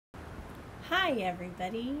Hi,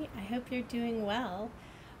 everybody. I hope you're doing well.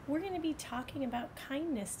 We're going to be talking about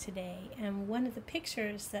kindness today, and one of the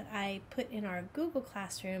pictures that I put in our Google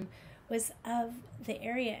Classroom was of the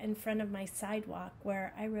area in front of my sidewalk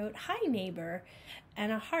where I wrote, "Hi, neighbor,"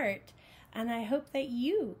 and a heart. And I hope that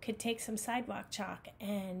you could take some sidewalk chalk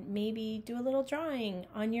and maybe do a little drawing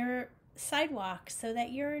on your sidewalk so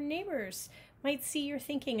that your neighbors might see you're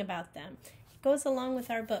thinking about them. It goes along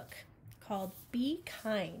with our book called Be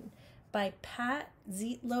Kind by Pat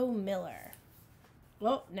Zietlow Miller.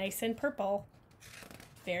 Oh, nice and purple.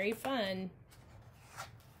 Very fun.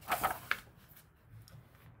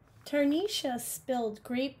 Tarnisha spilled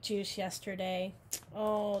grape juice yesterday.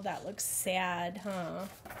 Oh, that looks sad, huh?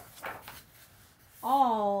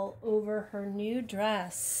 All over her new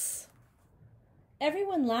dress.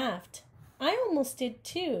 Everyone laughed. I almost did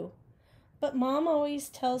too. But Mom always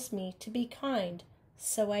tells me to be kind,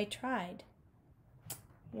 so I tried.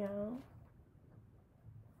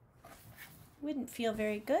 Wouldn't feel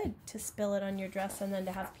very good to spill it on your dress and then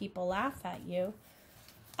to have people laugh at you.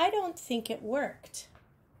 I don't think it worked.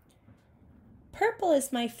 Purple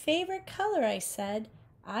is my favorite color, I said.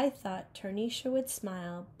 I thought Tarnisha would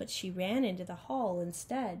smile, but she ran into the hall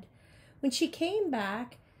instead. When she came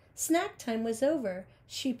back, snack time was over.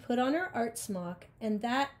 She put on her art smock and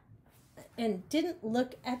didn't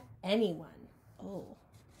look at anyone. Oh,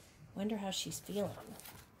 wonder how she's feeling.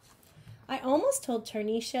 I almost told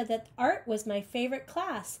Tarnisha that art was my favorite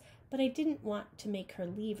class, but I didn't want to make her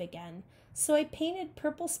leave again. So I painted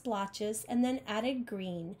purple splotches and then added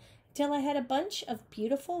green till I had a bunch of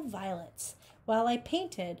beautiful violets. While I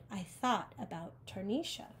painted, I thought about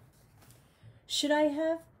Tarnisha. Should I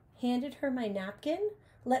have handed her my napkin?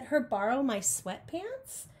 Let her borrow my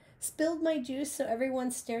sweatpants? Spilled my juice so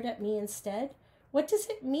everyone stared at me instead? What does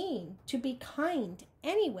it mean to be kind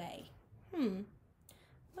anyway? Wonder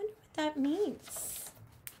what that means.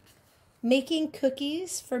 Making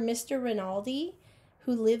cookies for Mr. Rinaldi,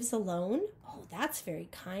 who lives alone. Oh, that's very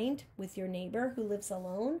kind with your neighbor who lives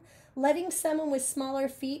alone. Letting someone with smaller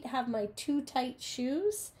feet have my too tight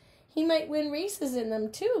shoes. He might win races in them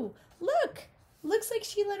too. Look, looks like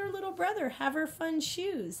she let her little brother have her fun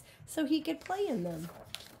shoes so he could play in them.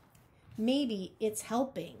 Maybe it's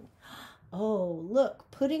helping. Oh, look,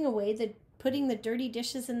 putting the dirty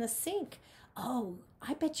dishes in the sink. Oh,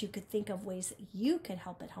 I bet you could think of ways that you could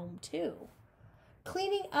help at home too.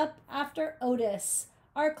 Cleaning up after Otis,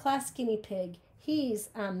 our class guinea pig. He's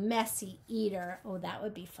a messy eater. Oh, that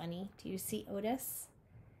would be funny. Do you see Otis?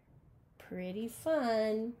 Pretty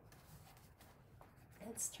fun.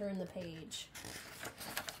 Let's turn the page.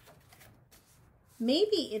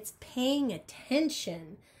 Maybe it's paying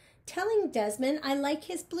attention. Telling Desmond I like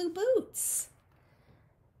his blue boots.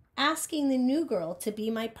 Asking the new girl to be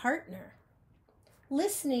my partner.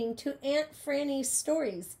 Listening to Aunt Franny's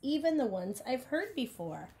stories, even the ones I've heard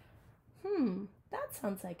before. That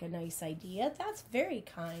sounds like a nice idea. That's very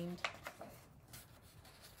kind.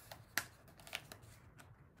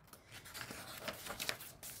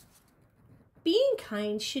 Being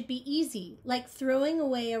kind should be easy, like throwing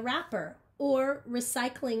away a wrapper or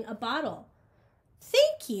recycling a bottle.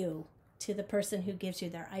 Thank you to the person who gives you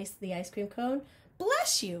the ice cream cone.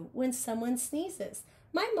 Bless you when someone sneezes.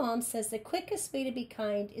 My mom says the quickest way to be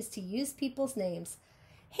kind is to use people's names.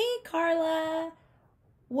 Hey, Carla.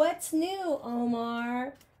 What's new,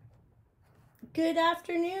 Omar? Good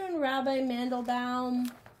afternoon, Rabbi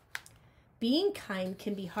Mandelbaum. Being kind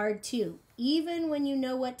can be hard too, even when you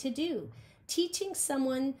know what to do. Teaching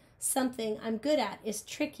someone something I'm good at is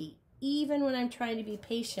tricky, even when I'm trying to be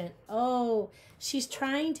patient. Oh, she's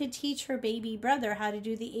trying to teach her baby brother how to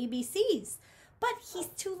do the ABCs, but he's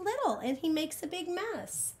too little and he makes a big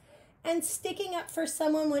mess. And sticking up for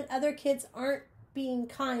someone when other kids aren't being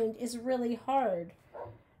kind is really hard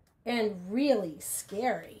and really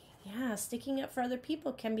scary. Yeah, sticking up for other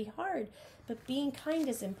people can be hard, but being kind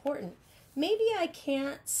is important. Maybe I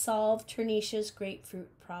can't solve Tarnisha's grapefruit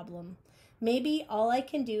problem. Maybe all I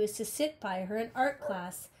can do is to sit by her in art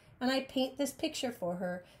class and I paint this picture for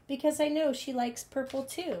her because I know she likes purple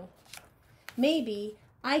too. Maybe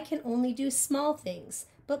I can only do small things,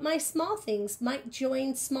 but my small things might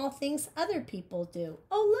join small things other people do.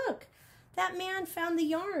 Oh, look, that man found the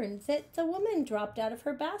yarn that the woman dropped out of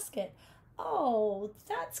her basket. Oh,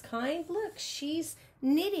 that's kind. Look, she's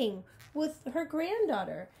knitting with her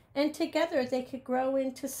granddaughter, and together they could grow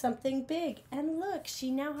into something big. And look,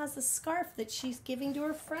 she now has a scarf that she's giving to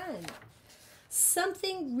her friend.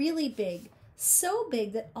 Something really big, so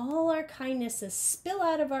big that all our kindnesses spill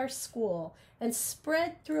out of our school and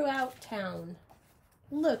spread throughout town.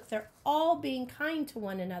 Look, they're all being kind to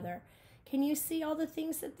one another. Can you see all the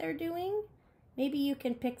things that they're doing? Maybe you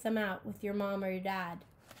can pick them out with your mom or your dad.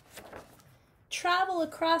 Travel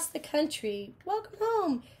across the country, welcome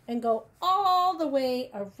home, and go all the way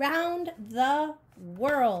around the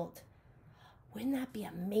world. Wouldn't that be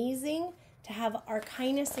amazing to have our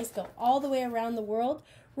kindnesses go all the way around the world,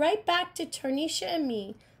 right back to Tarnisha and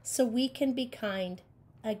me, so we can be kind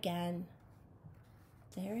again.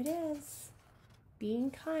 There it is,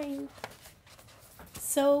 being kind.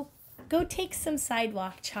 So go take some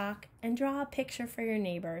sidewalk chalk and draw a picture for your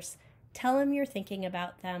neighbors. Tell them you're thinking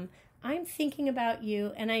about them. I'm thinking about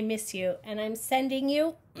you and I miss you, and I'm sending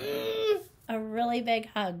you a really big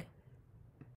hug.